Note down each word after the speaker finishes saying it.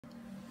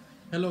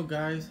Hello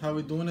guys, how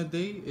we doing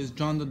today? It's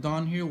John the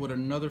Don here with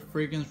another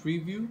fragrance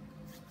review.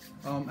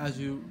 As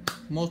you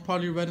most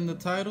probably read in the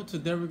title,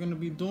 today we're going to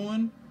be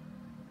doing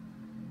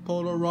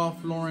Polo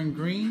Ralph Lauren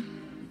Green.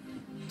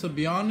 To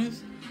be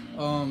honest,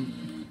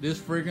 this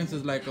fragrance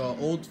is like a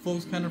old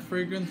folks kind of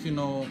fragrance.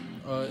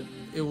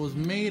 It was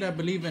made, I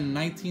believe, in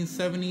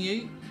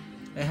 1978.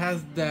 It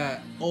has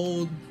that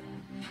old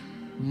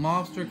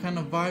mobster kind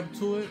of vibe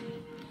to it.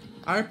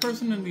 I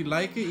personally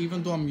like it,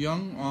 even though I'm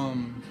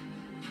young.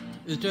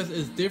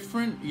 It's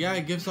different. Yeah,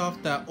 it gives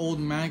off that old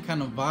man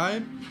kind of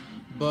vibe,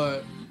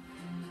 but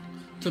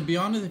to be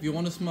honest, if you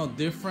want to smell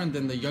different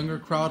than the younger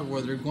crowd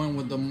where they're going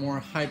with the more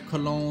hype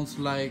colognes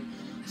like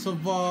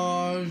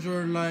Sauvage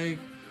or like,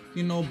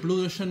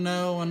 Bleu de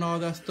Chanel and all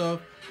that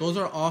stuff, those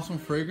are awesome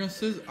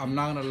fragrances. I'm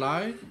not gonna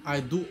lie, I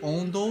do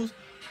own those.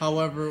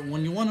 However,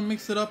 when you want to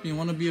mix it up, you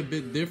want to be a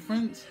bit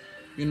different,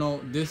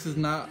 this is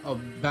not a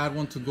bad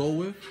one to go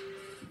with.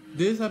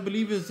 This, I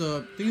believe, is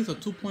I think it's a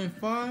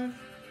 2.5.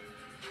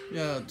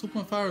 Yeah,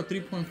 2.5 or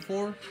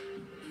 3.4.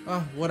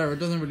 Whatever, it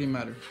doesn't really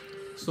matter.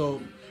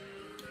 So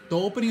the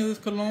opening of this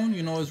cologne,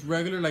 is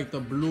regular, like the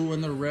blue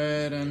and the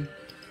red and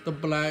the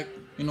black.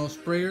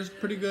 Sprayer's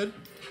pretty good.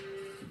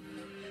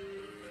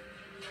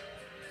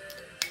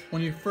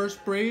 When you first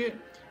spray it,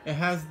 it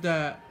has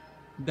that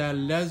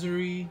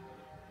leathery.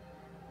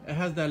 It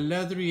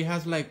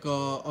has like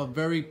a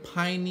very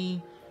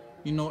piney,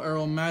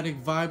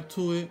 aromatic vibe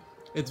to it.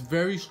 It's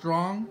very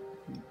strong.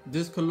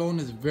 This cologne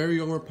is very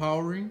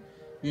overpowering.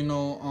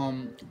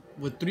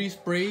 With 3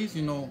 sprays,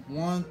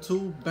 1,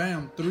 2,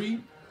 bam,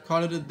 3,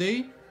 call it a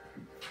day.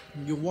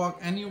 You walk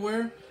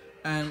anywhere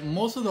and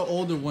most of the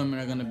older women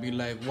are gonna be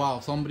like,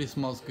 wow, somebody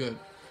smells good.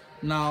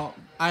 Now,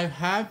 I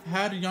have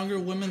had younger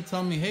women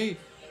tell me, hey,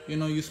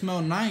 you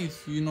smell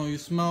nice, you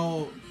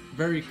smell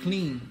very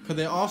clean,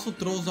 because it also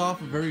throws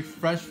off a very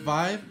fresh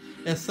vibe.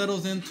 It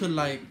settles into,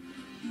 like,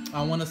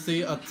 I want to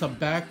say a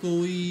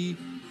tobacco-y,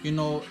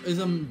 it's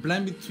a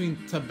blend between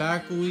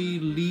tobacco-y,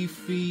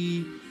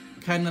 leafy,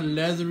 kind of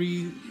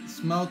leathery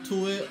smell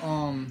to it.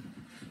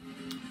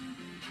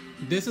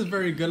 This is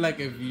very good,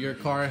 like if your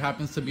car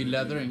happens to be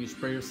leather and you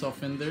spray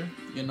yourself in there,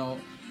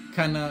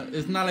 kind of,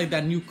 it's not like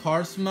that new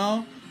car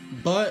smell,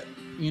 but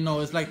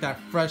it's like that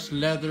fresh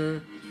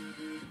leather,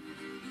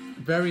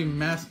 very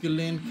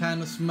masculine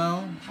kind of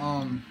smell.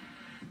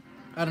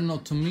 I don't know,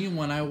 to me,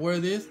 when I wear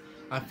this,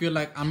 I feel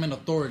like I'm in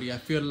authority. I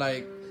feel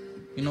like,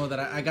 that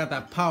I got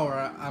that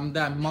power. I'm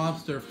that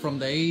monster from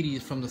the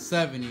 80s, from the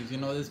 70s.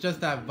 It's just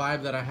that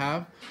vibe that I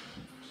have.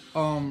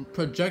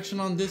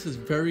 Projection on this is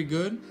very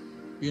good.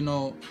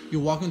 You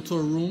walk into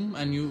a room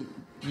and you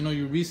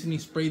recently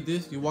sprayed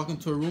this. You walk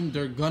into a room,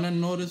 they're gonna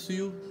notice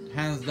you.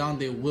 Hands down,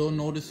 they will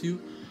notice you.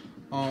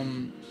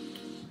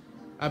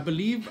 I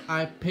believe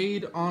I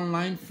paid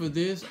online for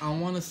this, I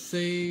want to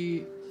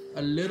say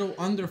a little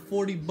under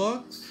 40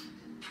 bucks.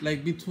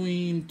 Like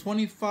between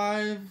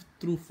 25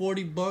 through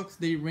 40 bucks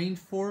they range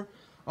for.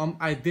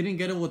 I didn't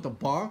get it with the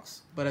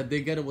box, but I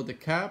did get it with the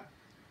cap.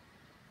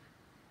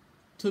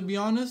 To be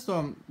honest,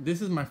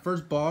 this is my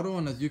first bottle,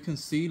 and as you can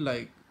see,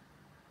 like,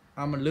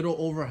 I'm a little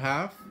over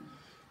half.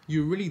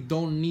 You really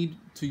don't need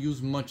to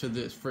use much of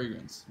this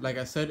fragrance. Like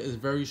I said, it's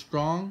very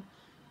strong.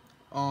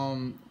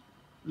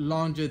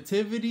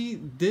 Longevity,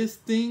 this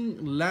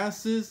thing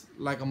lasts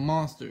like a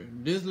monster.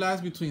 This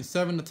lasts between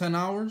 7 to 10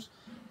 hours.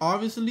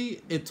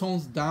 Obviously, it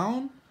tones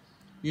down,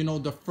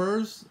 the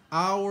first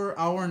hour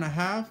and a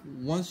half.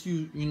 Once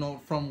you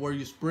from where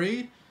you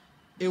sprayed,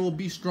 it will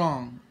be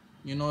strong.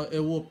 It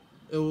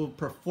will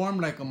perform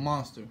like a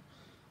monster.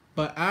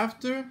 But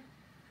after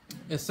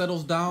it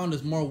settles down,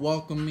 it's more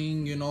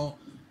welcoming.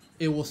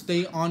 It will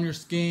stay on your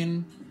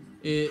skin.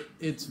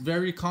 It's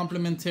very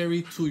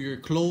complementary to your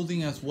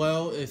clothing as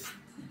well. It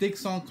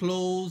sticks on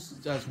clothes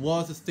as well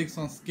as it sticks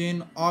on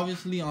skin.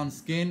 Obviously, on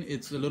skin,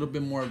 it's a little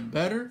bit more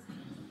better.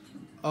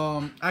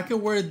 I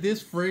could wear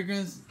this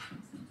fragrance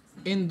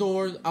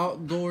indoors,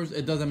 outdoors,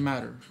 it doesn't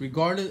matter.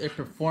 Regardless, it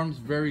performs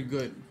very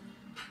good.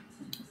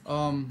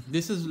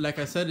 This is, like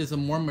I said, is a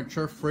more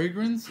mature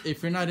fragrance.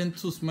 If you're not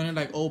into smelling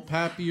like old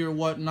pappy or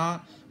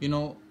whatnot,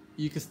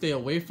 you can stay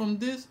away from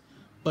this,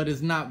 but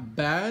it's not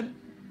bad.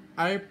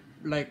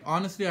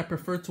 Honestly, I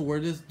prefer to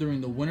wear this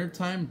during the winter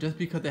time just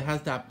because it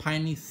has that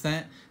piney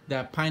scent,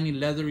 that piney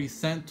leathery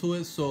scent to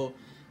it. So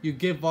you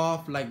give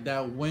off like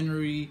that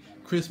wintry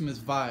Christmas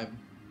vibe.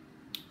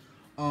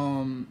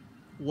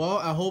 Well,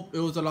 I hope it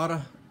was a lot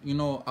of,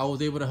 I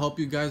was able to help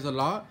you guys a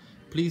lot.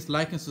 Please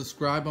like and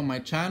subscribe on my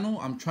channel.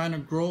 I'm trying to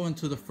grow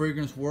into the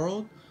fragrance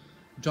world.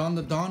 John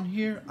the Don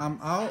here. I'm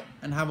out,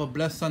 and have a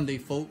blessed Sunday,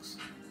 folks.